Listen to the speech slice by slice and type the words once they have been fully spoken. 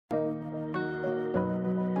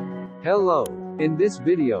Hello. In this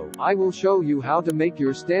video, I will show you how to make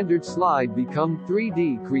your standard slide become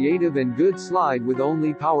 3D creative and good slide with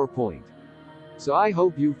only PowerPoint. So I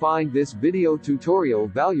hope you find this video tutorial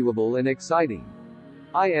valuable and exciting.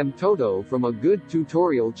 I am Toto from a good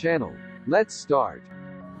tutorial channel. Let's start.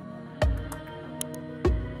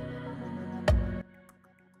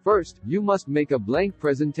 First, you must make a blank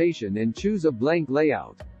presentation and choose a blank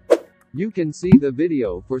layout. You can see the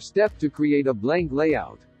video for step to create a blank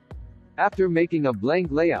layout. After making a blank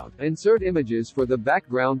layout, insert images for the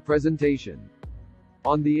background presentation.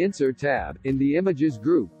 On the Insert tab, in the Images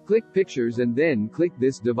group, click Pictures and then click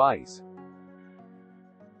this device.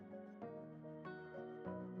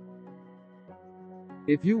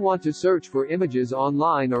 If you want to search for images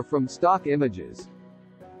online or from stock images,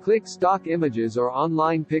 click Stock Images or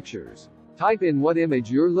Online Pictures. Type in what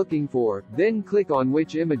image you're looking for, then click on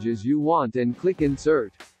which images you want and click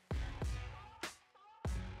Insert.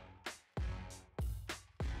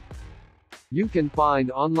 You can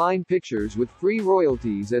find online pictures with free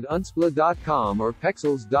royalties at unsplash.com or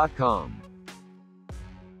pexels.com.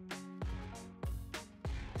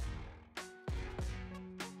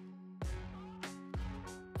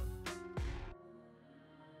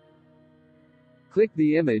 Click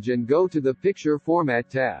the image and go to the Picture Format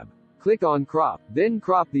tab. Click on Crop, then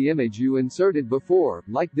crop the image you inserted before,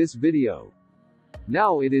 like this video.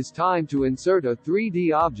 Now it is time to insert a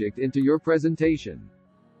 3D object into your presentation.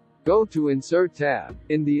 Go to Insert tab.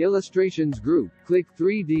 In the Illustrations group, click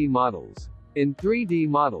 3D Models. In 3D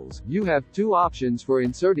Models, you have two options for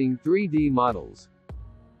inserting 3D models.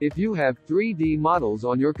 If you have 3D models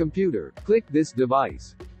on your computer, click this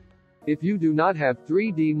device. If you do not have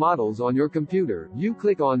 3D models on your computer, you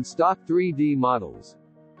click on Stock 3D Models.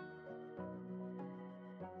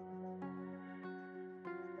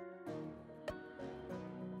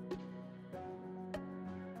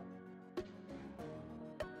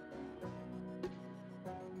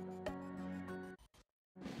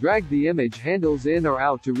 Drag the image handles in or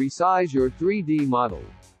out to resize your 3D model.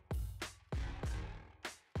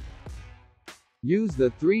 Use the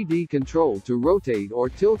 3D control to rotate or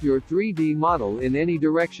tilt your 3D model in any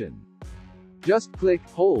direction. Just click,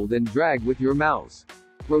 hold and drag with your mouse.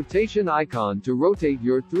 Rotation icon to rotate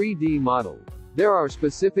your 3D model. There are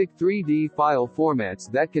specific 3D file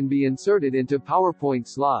formats that can be inserted into PowerPoint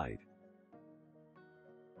slide.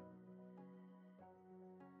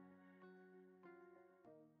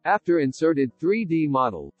 After inserted 3D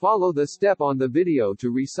model, follow the step on the video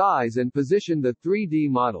to resize and position the 3D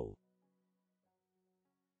model.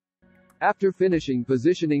 After finishing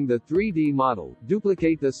positioning the 3D model,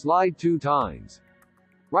 duplicate the slide 2 times.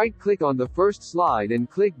 Right-click on the first slide and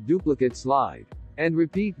click Duplicate Slide. And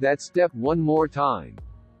repeat that step one more time.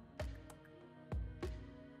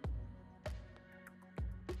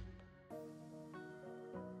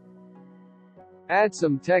 Add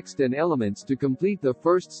some text and elements to complete the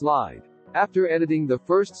first slide. After editing the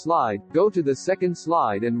first slide, go to the second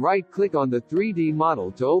slide and right-click on the 3D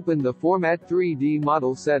model to open the Format 3D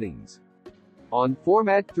Model settings. On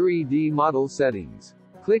Format 3D Model settings,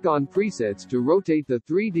 click on Presets to rotate the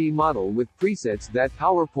 3D model with presets that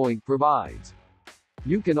PowerPoint provides.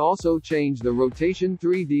 You can also change the rotation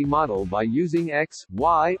 3D model by using X,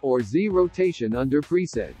 Y, or Z rotation under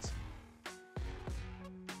Presets.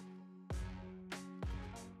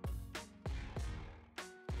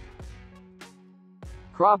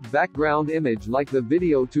 Crop background image like the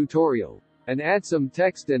video tutorial, and add some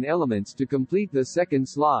text and elements to complete the second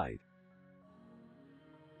slide.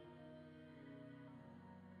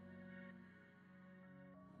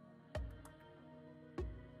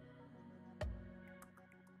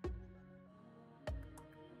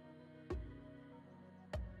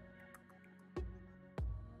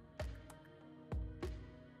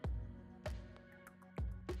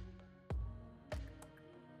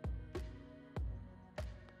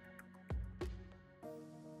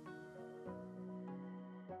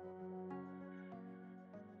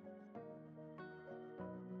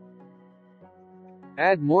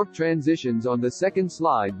 Add Morph Transitions on the second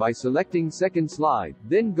slide by selecting Second Slide,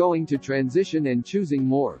 then going to Transition and choosing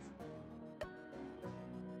Morph.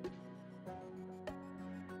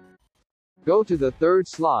 Go to the third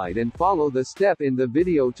slide and follow the step in the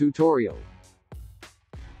video tutorial.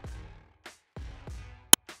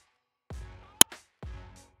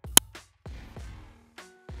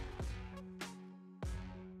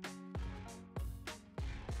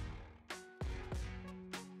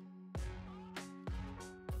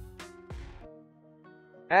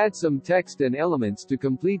 Add some text and elements to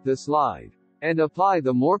complete the slide. And apply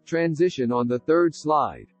the Morph Transition on the third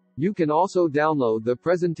slide. You can also download the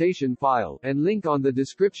presentation file, and link on the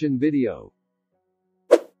description video.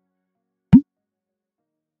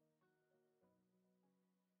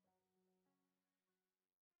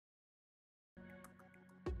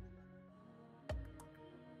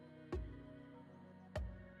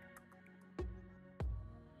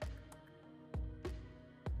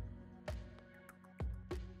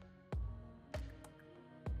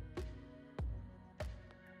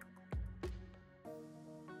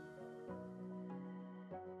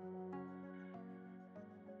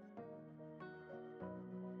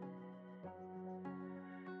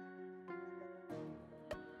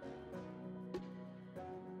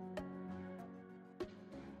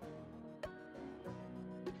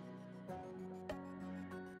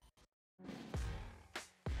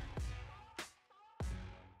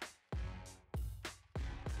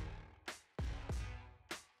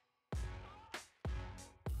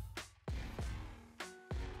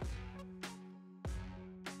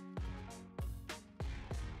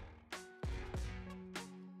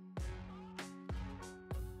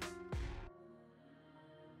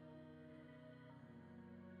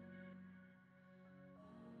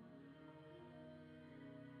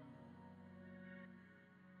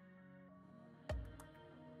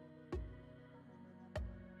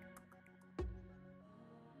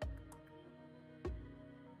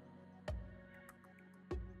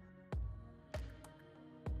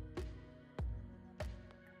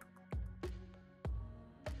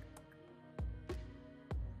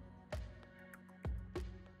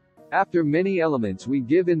 After many elements we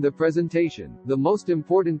give in the presentation, the most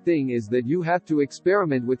important thing is that you have to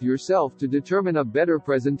experiment with yourself to determine a better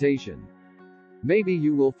presentation. Maybe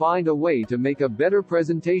you will find a way to make a better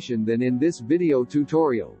presentation than in this video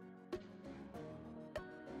tutorial.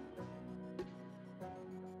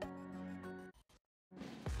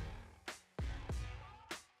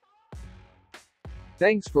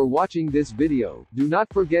 Thanks for watching this video. Do not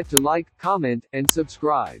forget to like, comment, and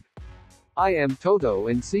subscribe. I am Toto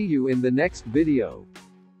and see you in the next video.